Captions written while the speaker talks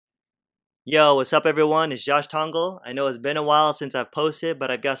Yo, what's up everyone? It's Josh Tongle. I know it's been a while since I've posted,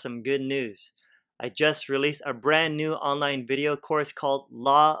 but I've got some good news. I just released a brand new online video course called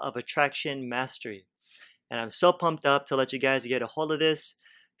Law of Attraction Mastery. And I'm so pumped up to let you guys get a hold of this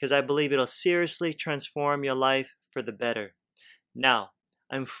because I believe it'll seriously transform your life for the better. Now,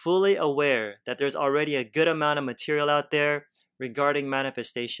 I'm fully aware that there's already a good amount of material out there regarding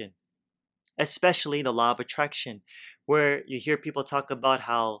manifestation, especially the law of attraction, where you hear people talk about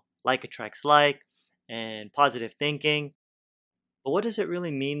how like attracts like and positive thinking. But what does it really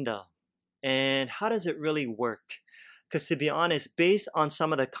mean though? And how does it really work? Because to be honest, based on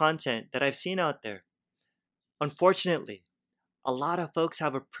some of the content that I've seen out there, unfortunately, a lot of folks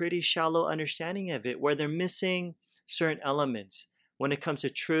have a pretty shallow understanding of it where they're missing certain elements when it comes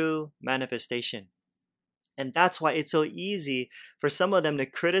to true manifestation. And that's why it's so easy for some of them to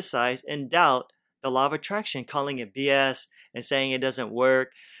criticize and doubt the law of attraction, calling it BS and saying it doesn't work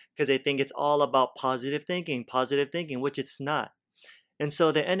because they think it's all about positive thinking, which it's not. And so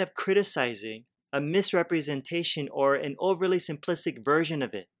they end up criticizing a misrepresentation or an overly simplistic version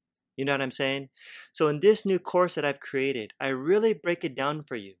of it. You know what I'm saying? So in this new course that I've created, I really break it down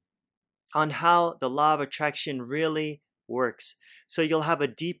for you on how the law of attraction really works. So you'll have a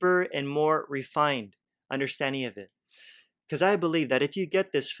deeper and more refined understanding of it. Because I believe that if you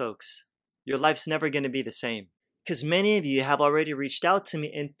get this, folks, your life's never going to be the same. Because many of you have already reached out to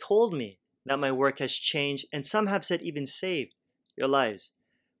me and told me that my work has changed, and some have said even saved your lives,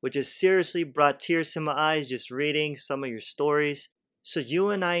 which has seriously brought tears to my eyes just reading some of your stories. So you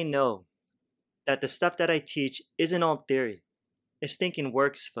and I know that the stuff that I teach isn't all theory. It's thinking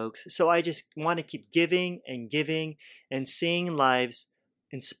works, folks. So I just want to keep giving and seeing lives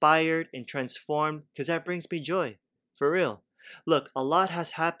inspired and transformed because that brings me joy. For real. Look, a lot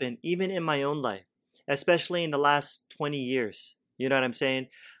has happened even in my own life, especially in the last 20 years. You know what I'm saying?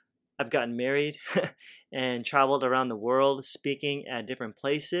 I've gotten married and traveled around the world speaking at different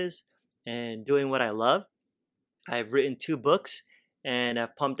places and doing what I love. I've written 2 books and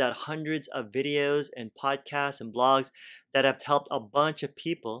I've pumped out hundreds of videos and podcasts and blogs that have helped a bunch of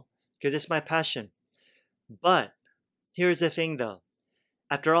people because it's my passion. But here's the thing though.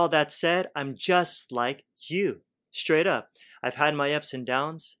 After all that said, I'm just like you. Straight up. I've had my ups and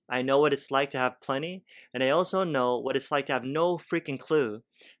downs. I know what it's like to have plenty. And I also know what it's like to have no freaking clue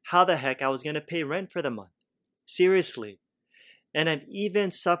how the heck I was going to pay rent for the month. Seriously. And I've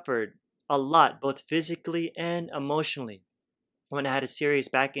even suffered a lot, both physically and emotionally, when I had a serious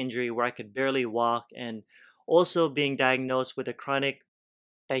back injury where I could barely walk, and also being diagnosed with a chronic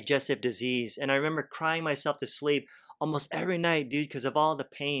digestive disease. And I remember crying myself to sleep almost every night, dude, because of all the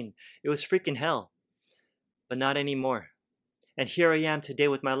pain. It was freaking hell. But not anymore. And here I am today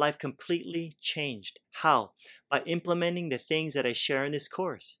with my life completely changed. How? By implementing the things that I share in this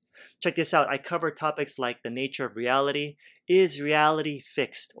course. Check this out. I cover topics like the nature of reality. Is reality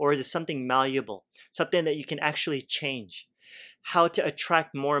fixed, or is it something malleable? Something that you can actually change? How to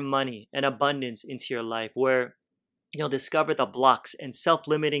attract more money and abundance into your life, where you'll discover the blocks and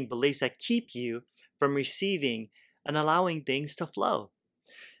self-limiting beliefs that keep you from receiving and allowing things to flow.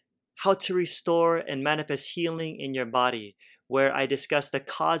 How to restore and manifest healing in your body, where I discuss the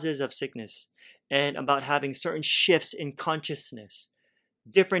causes of sickness and about having certain shifts in consciousness,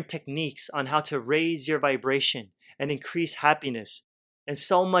 different techniques on how to raise your vibration and increase happiness, and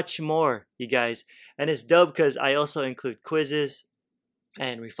so much more, you guys. And it's dope because I also include quizzes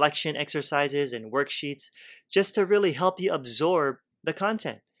and reflection exercises and worksheets just to really help you absorb the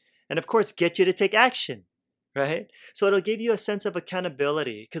content. And of course, get you to take action, right? So it'll give you a sense of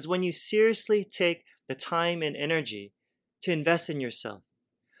accountability because when you seriously take the time and energy to invest in yourself,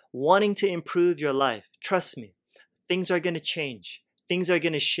 wanting to improve your life, trust me, things are going to change. Things are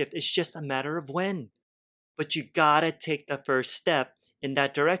going to shift. It's just a matter of when. But you gotta take the first step in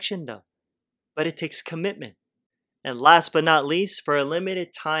that direction though. But it takes commitment. And last but not least, for a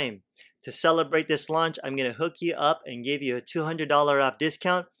limited time, to celebrate this launch, I'm going to hook you up and give you a $200 off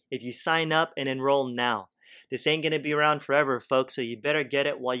discount if you sign up and enroll now. This ain't going to be around forever, folks, so you better get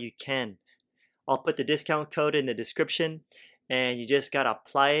it while you can. I'll put the discount code in the description, and you just got to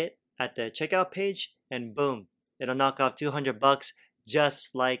apply it at the checkout page, and boom, it'll knock off 200 bucks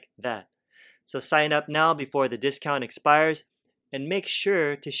just like that. So sign up now before the discount expires. And make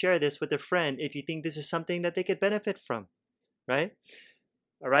sure to share this with a friend if you think this is something that they could benefit from, right?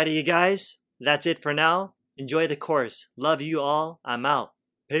 Alrighty, you guys, that's it for now. Enjoy the course. Love you all. I'm out.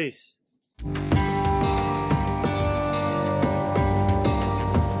 Peace.